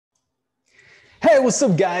Hey, what's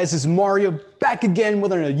up guys? It's Mario back again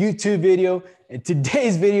with another YouTube video. In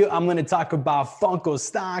today's video, I'm going to talk about Funko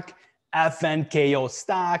stock, FNKO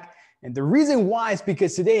stock. And the reason why is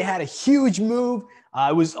because today I had a huge move.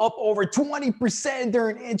 It was up over 20%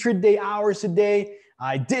 during intraday hours today.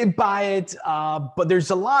 I did buy it, but there's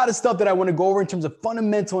a lot of stuff that I want to go over in terms of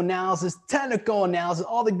fundamental analysis, technical analysis,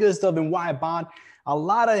 all the good stuff and why I bought. A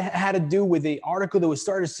lot of it had to do with the article that was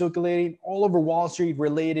started circulating all over Wall Street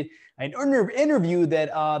related an interview that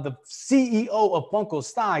the CEO of Funko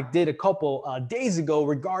stock did a couple days ago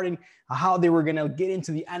regarding how they were going to get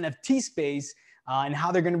into the NFT space and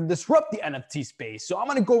how they're going to disrupt the NFT space. So I'm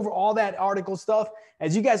going to go over all that article stuff.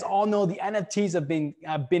 As you guys all know, the NFTs have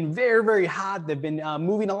been very, very hot. They've been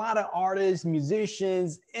moving a lot of artists,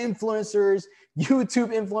 musicians, influencers,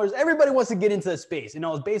 YouTube influencers. Everybody wants to get into the space. You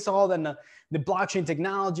know, it's based all on the blockchain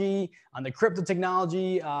technology, on the crypto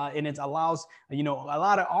technology, and it allows, you know, a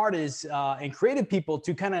lot of artists and creative people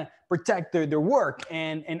to kind of protect their work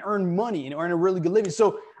and earn money and earn a really good living.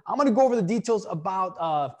 So I'm going to go over the details about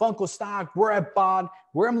Funko stock, where I bought,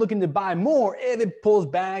 where I'm looking to buy more if it pulls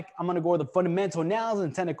back. I'm going to go over the fundamental analysis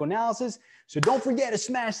and technical analysis. So don't forget to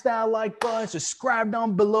smash that like button, subscribe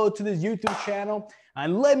down below to this YouTube channel,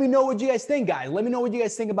 and let me know what you guys think, guys. Let me know what you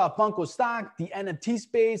guys think about Funko stock, the NFT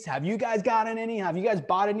space. Have you guys gotten any? Have you guys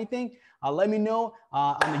bought anything? Let me know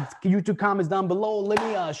on the YouTube comments down below. Let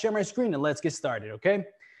me share my screen and let's get started, okay?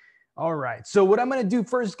 All right, so what I'm going to do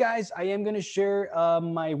first, guys, I am going to share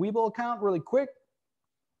my Webull account really quick.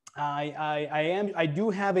 I do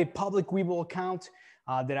have a public Webull account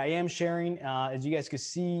that I am sharing. As you guys can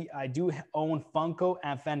see, I do own Funko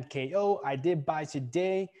FNKO. I did buy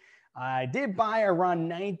today. I did buy around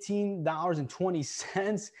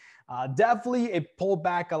 $19.20. Definitely it pulled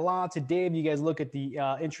back a lot today if you guys look at the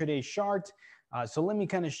intraday chart. So let me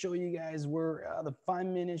kind of show you guys where the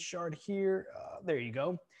 5-minute chart here. There you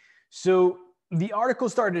go. So the article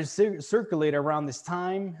started to circulate around this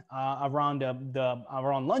time, around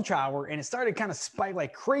lunch hour, and it started kind of spike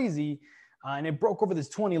like crazy, and it broke over this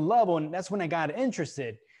 20 level, and that's when I got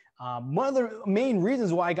interested. One of the main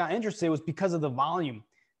reasons why I got interested was because of the volume.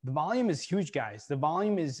 The volume is huge, guys. The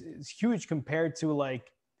volume is huge compared to, like,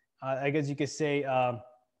 I guess you could say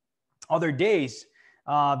other days.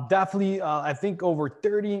 Definitely, I think over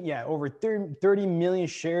 30 million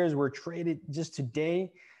shares were traded just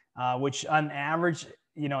today. Which on average,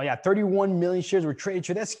 you know, 31 million shares were traded.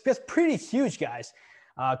 So that's pretty huge, guys.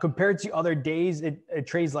 Compared to other days, it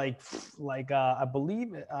trades like I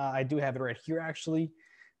believe I do have it right here. Actually,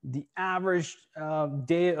 the average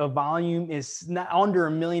day of volume is not under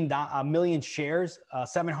a million shares,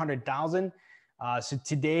 700,000. So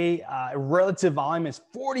today, relative volume is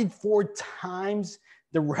 44 times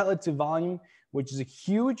the relative volume, which is a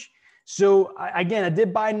huge. So again, I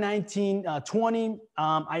did buy 19.20.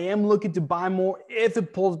 I am looking to buy more if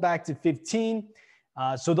it pulls back to 15.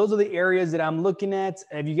 So those are the areas that I'm looking at.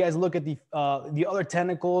 If you guys look at the other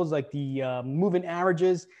technicals, like the moving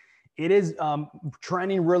averages, it is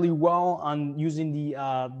trending really well on using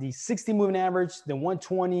the 60 moving average, the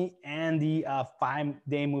 120, and the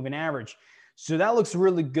 5-day moving average. So that looks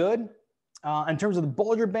really good. In terms of the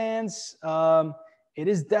Bollinger Bands, it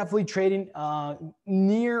is definitely trading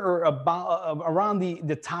near or about around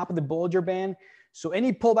the top of the Bollinger Band. So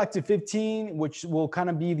any pullback to 15, which will kind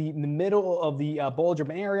of be the middle of the Bollinger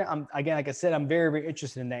Band area. Again, like I said, I'm very, very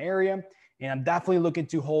interested in that area, and I'm definitely looking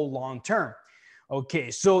to hold long term. Okay,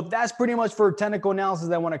 so that's pretty much for technical analysis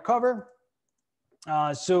that I want to cover.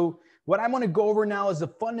 So what I want to go over now is the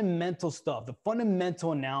fundamental stuff, the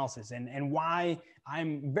fundamental analysis, and why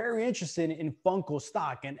I'm very interested in Funko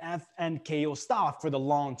stock and FNKO stock for the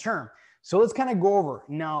long term. So let's kind of go over.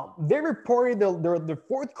 Now, they reported their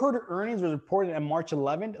fourth quarter earnings was reported on March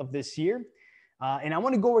 11th of this year. And I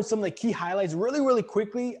want to go over some of the key highlights really, really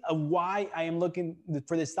quickly of why I am looking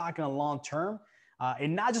for this stock in the long term.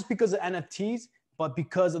 And not just because of NFTs, but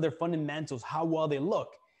because of their fundamentals, how well they look.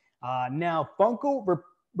 Now, Funko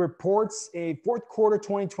reports a fourth quarter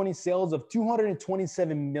 2020 sales of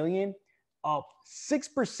 $227 million, up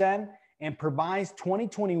 6%, and provides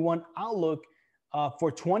 2021 outlook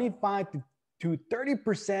for 25 to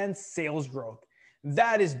 30% sales growth.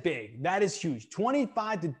 That is big. That is huge.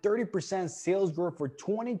 25 to 30% sales growth for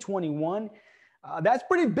 2021. That's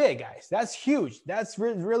pretty big, guys. That's huge. That's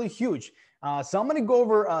really huge. So I'm going to go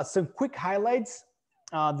over some quick highlights.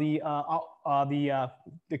 The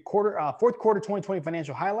fourth quarter 2020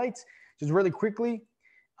 financial highlights, just really quickly.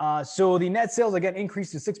 So the net sales again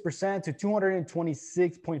increased to 6% to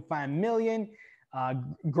 226.5 million.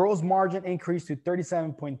 Gross margin increased to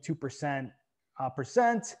 37.2%.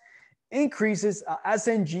 increases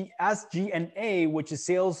SG&A, which is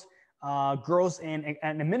sales, gross, and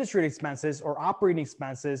administrative expenses or operating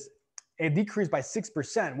expenses. It decreased by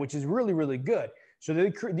 6%, which is really, really good. So they're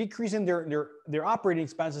decreasing their operating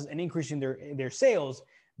expenses and increasing their sales.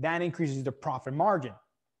 That increases the profit margin.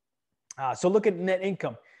 So look at net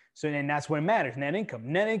income. So then that's what matters, net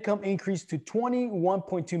income. Net income increased to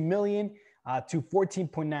 21.2 million to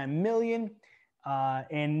 14.9 million.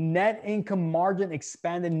 And net income margin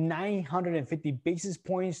expanded 950 basis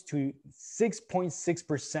points to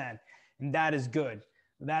 6.6%. And that is good.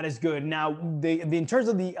 That is good. Now, in terms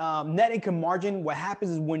of the net income margin, what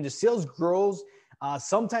happens is when the sales grows,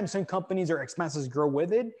 sometimes some companies or expenses grow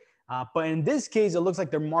with it. But in this case, it looks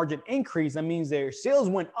like their margin increased. That means their sales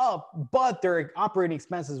went up, but their operating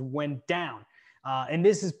expenses went down. And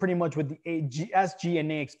this is pretty much with the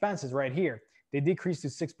SG&A expenses right here. They decreased to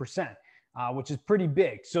 6%, which is pretty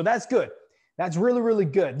big. So that's good. That's really, really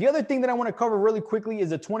good. The other thing that I want to cover really quickly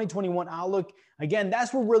is the 2021 outlook. Again,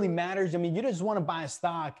 that's what really matters. I mean, you just want to buy a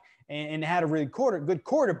stock and had a really good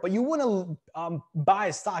quarter, but you want to buy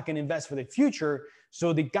a stock and invest for the future.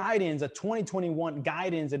 So the guidance, the 2021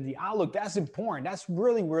 guidance and the outlook, that's important. That's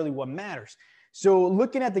really, really what matters. So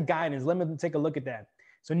looking at the guidance, let me take a look at that.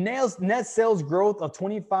 So net sales growth of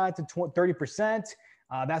 25 to 30%.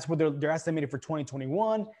 That's what they're estimated for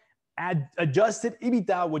 2021. Adjusted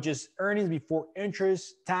EBITDA, which is earnings before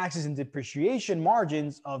interest, taxes, and depreciation,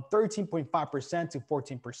 margins of 13.5% to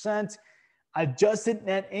 14%. Adjusted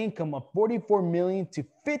net income of 44 million to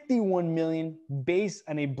 51 million based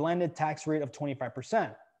on a blended tax rate of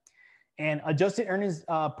 25%. And adjusted earnings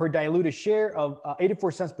per diluted share of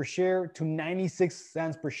 84 cents per share to 96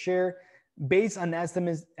 cents per share based on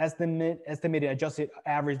estimated adjusted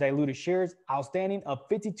average diluted shares outstanding of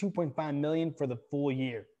 52.5 million for the full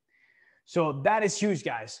year. So that is huge,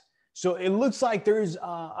 guys. So it looks like there's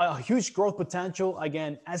a huge growth potential.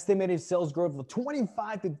 Again, estimated sales growth of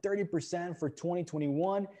 25 to 30% for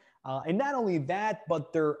 2021. And not only that,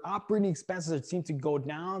 but their operating expenses seem to go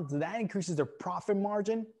down. So that increases their profit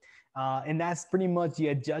margin. And that's pretty much the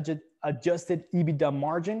adjusted EBITDA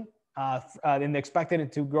margin. And they expected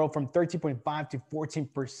it to grow from 13.5 to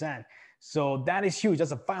 14%. So that is huge.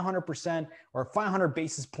 That's a 500% or 500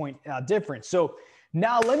 basis point difference. So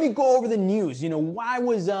now let me go over the news. Why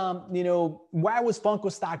was Funko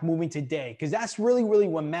stock moving today? Because that's really, really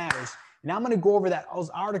what matters. And I'm going to go over those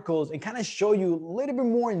articles and kind of show you a little bit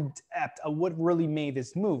more in depth of what really made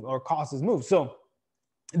this move or caused this move. So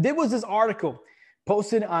there was this article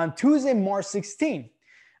posted on Tuesday, March 16th.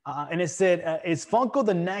 And it said, is Funko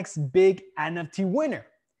the next big NFT winner?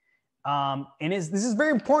 And this is very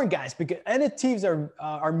important, guys, because NFTs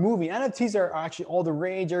are moving. NFTs are actually all the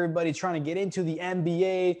rage. Everybody's trying to get into the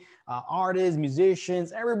NBA, artists,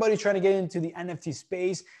 musicians, everybody's trying to get into the NFT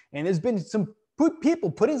space. And there's been some people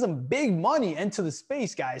putting some big money into the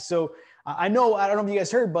space, guys. So I don't know if you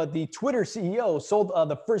guys heard, but the Twitter CEO sold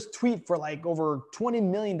the first tweet for like over $20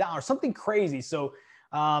 million, something crazy. So,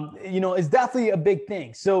 it's definitely a big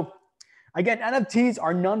thing. So again, NFTs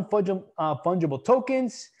are non-fungible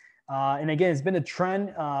tokens. And again, it's been a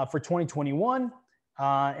trend for 2021.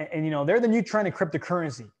 And they're the new trend in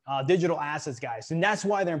cryptocurrency, digital assets, guys. And that's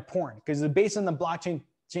why they're important, because they're based on the blockchain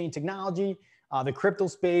technology, the crypto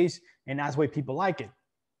space, and that's why people like it.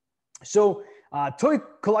 So toy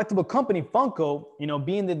collectible company Funko,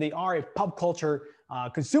 being that they are a pop culture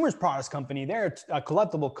consumers products company, they're a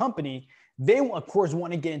collectible company. They, of course,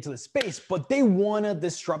 want to get into the space, but they want to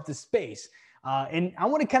disrupt the space. And I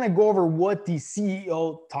want to kind of go over what the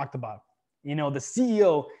CEO talked about. The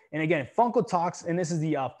CEO, and again, Funko talks, and this is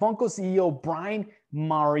the Funko CEO, Brian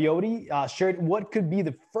Mariotti, shared what could be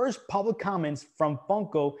the first public comments from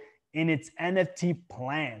Funko in its NFT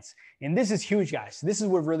plans. And this is huge, guys. This is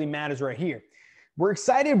what really matters right here. We're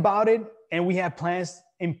excited about it, and we have plans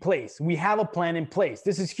in place. We have a plan in place.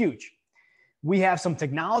 This is huge. We have some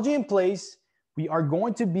technology in place. We are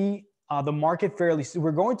going to be the market fairly soon.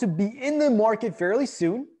 We're going to be in the market fairly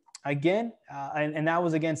soon. Again, and that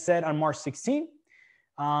was again said on March 16th.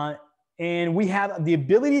 And we have the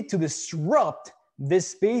ability to disrupt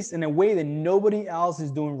this space in a way that nobody else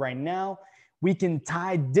is doing right now. We can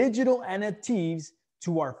tie digital NFTs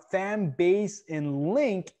to our fan base and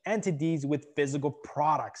link entities with physical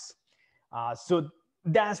products. So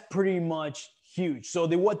that's pretty much huge. So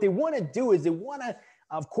what they want to do is they want to,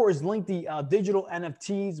 of course, link the digital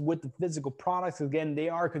NFTs with the physical products. Again, they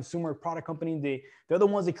are a consumer product company. They're the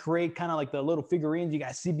ones that create kind of like the little figurines you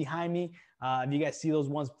guys see behind me. If you guys see those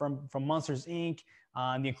ones from Monsters Inc.,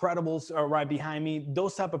 the Incredibles are right behind me.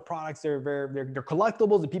 Those type of products, they're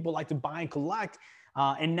collectibles that people like to buy and collect.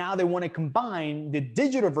 And now they want to combine the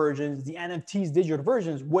digital versions, the NFTs digital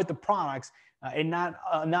versions with the products, and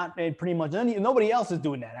not pretty much nobody else is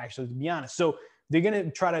doing that, actually, to be honest. So they're going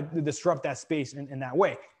to try to disrupt that space in that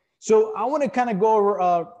way. So I want to kind of go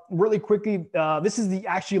over really quickly. This is the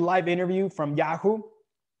actually live interview from Yahoo.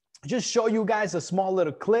 Just show you guys a small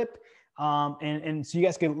little clip, and so you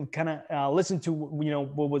guys can kind of listen to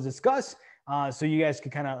what was discussed. So you guys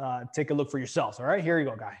can kind of take a look for yourselves. All right, here you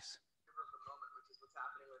go, guys.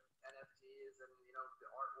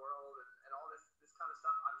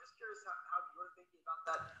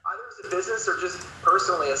 Either as a business or just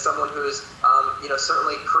personally as someone who's,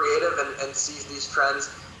 certainly creative and sees these trends,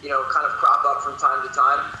 kind of crop up from time to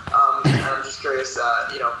time. And I'm just curious,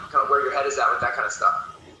 kind of where your head is at with that kind of stuff.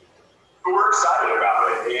 We're excited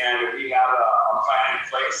about it, and we have a plan in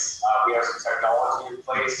place. We have some technology in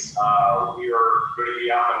place. We are going to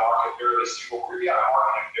be out in the market fairly soon. We're going to be out in the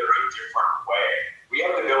market in a very different way. We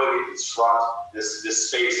have the ability to disrupt this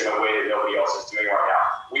space in a way that nobody else is doing right now.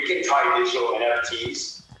 We can tie digital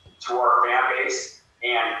NFTs to our fan base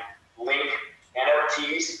and link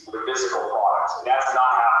NFTs with physical products. And that's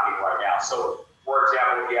not happening right now. So, for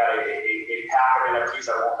example, we had a pack of NFTs,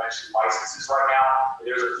 I won't mention licenses right now, but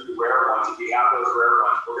there's a few rare ones. If you have those rare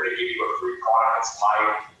ones, we're going to give you a free product that's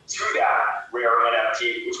tied to that rare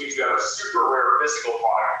NFT, which means you have a super rare physical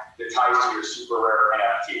product that ties to your super rare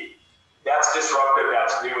NFT. That's disruptive,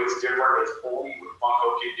 that's new, it's different, it's only what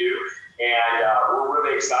Funko can do. And we're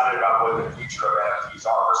really excited about what the future of NFTs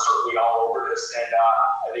are. We're certainly all over this, and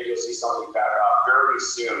I think you'll see something back very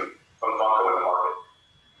soon from Funko in the market.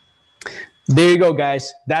 There you go,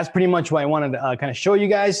 guys. That's pretty much what I wanted to kind of show you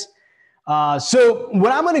guys. So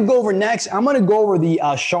what I'm going to go over next, I'm going to go over the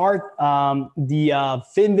chart, the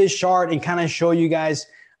Finviz chart, and kind of show you guys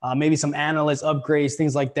maybe some analyst upgrades,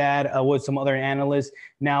 things like that, with some other analysts.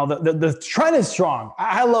 Now, the trend is strong.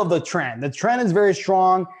 I love the trend. The trend is very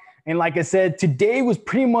strong. And like I said, today was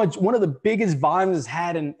pretty much one of the biggest volumes it's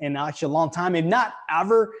had in actually a long time, if not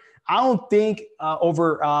ever. I don't think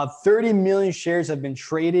over 30 million shares have been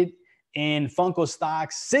traded in Funko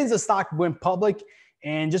stocks since the stock went public.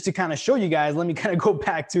 And just to kind of show you guys, let me kind of go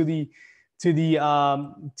back to my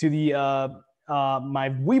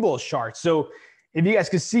Webull chart. So if you guys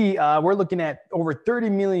can see, we're looking at over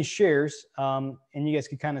 30 million shares, and you guys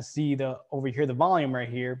can kind of see over here the volume right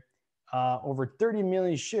here. Over 30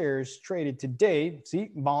 million shares traded today. See,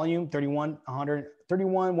 volume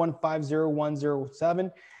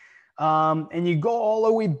 31,150,107. And you go all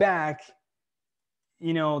the way back,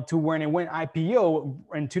 to when it went IPO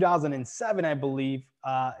in 2007, I believe.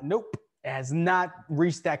 Nope, it has not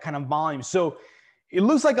reached that kind of volume. So it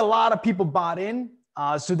looks like a lot of people bought in.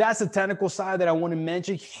 So that's the technical side that I want to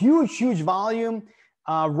mention. Huge volume.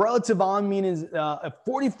 Relative volume means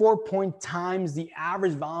 44 times the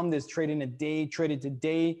average volume that's traded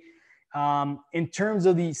today. In terms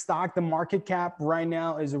of the stock, the market cap right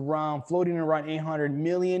now is floating around 800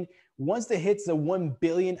 million. Once it hits the 1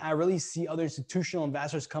 billion, I really see other institutional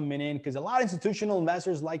investors coming in, because a lot of institutional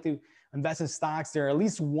investors like to invest in stocks. They're at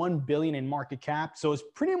least 1 billion in market cap. So it's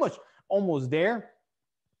pretty much almost there.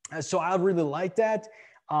 So I really like that.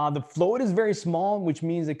 The float is very small, which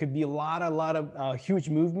means it could be a lot of huge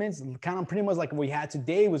movements. Kind of pretty much like what we had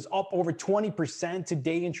today. It was up over 20%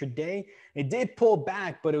 today intraday. It did pull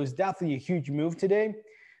back, but it was definitely a huge move today.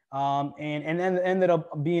 And then ended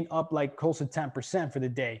up being up like close to 10% for the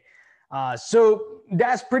day. So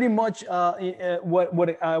that's pretty much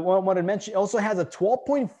what I wanted to mention. It also has a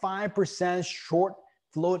 12.5% short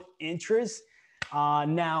float interest.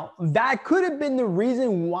 Now, that could have been the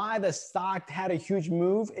reason why the stock had a huge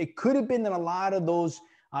move. It could have been that a lot of those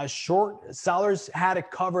short sellers had to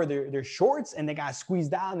cover their shorts and they got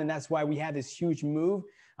squeezed out. And that's why we had this huge move,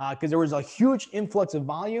 because there was a huge influx of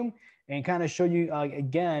volume. And kind of show you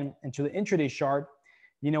again into the intraday chart.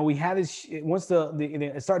 We had this, once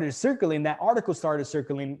it started circulating, that article started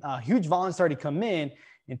circulating, huge volume started to come in.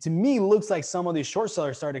 And to me, it looks like some of these short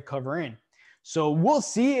sellers started to cover in. So we'll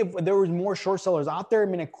see if there was more short sellers out there. I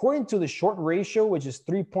mean, according to the short ratio, which is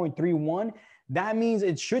 3.31, that means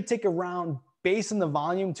it should take around, based on the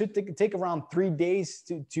volume, to take around 3 days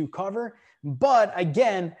to cover. But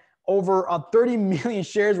again, over 30 million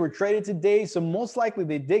shares were traded today. So most likely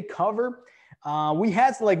they did cover. We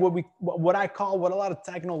had what I call, what a lot of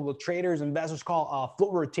technical traders, investors call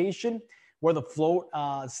float rotation, where the float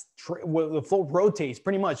rotates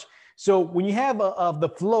pretty much. So when you have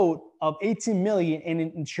the float of 18 million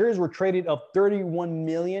and shares were traded of 31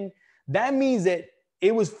 million, that means that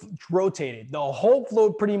it was rotated. The whole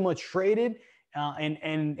float pretty much traded,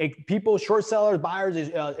 and people, short sellers, buyers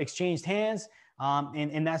exchanged hands.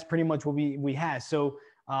 And that's pretty much what we had. So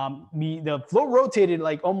the float rotated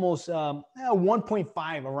like almost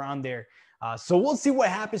 1.5 around there. So we'll see what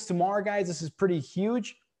happens tomorrow, guys. This is pretty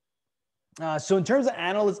huge. So in terms of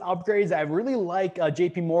analyst upgrades, I really like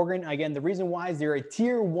JP Morgan. Again, the reason why is they're a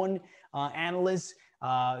tier 1 analyst.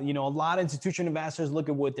 You know, a lot of institutional investors look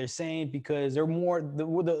at what they're saying because they're more, the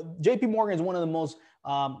JP Morgan is one of the most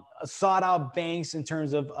sought out banks in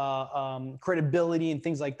terms of credibility and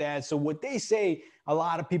things like that. So what they say, a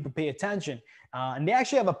lot of people pay attention. And they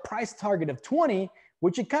actually have a price target of 20,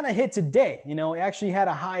 which it kind of hit today. You know, it actually had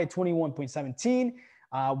a high of 21.17.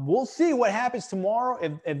 We'll see what happens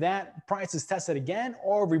tomorrow if that price is tested again,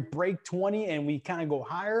 or if we break 20 and we kind of go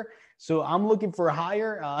higher. So I'm looking for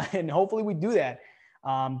higher, and hopefully we do that.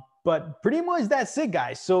 But pretty much that's it,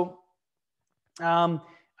 guys. So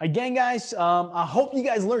again, guys, I hope you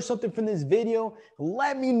guys learned something from this video.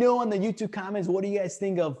 Let me know in the YouTube comments, what do you guys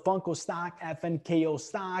think of Funko stock, FNKO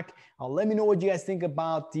stock? Let me know what you guys think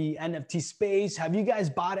about the NFT space. Have you guys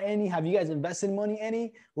bought any? Have you guys invested money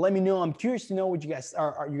any? Let me know. I'm curious to know what you guys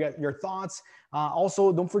are your thoughts.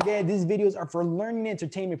 Also, don't forget, these videos are for learning and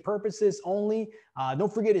entertainment purposes only.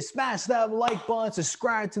 Don't forget to smash that like button,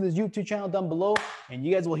 subscribe to this YouTube channel down below, and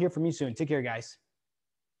you guys will hear from me soon. Take care, guys.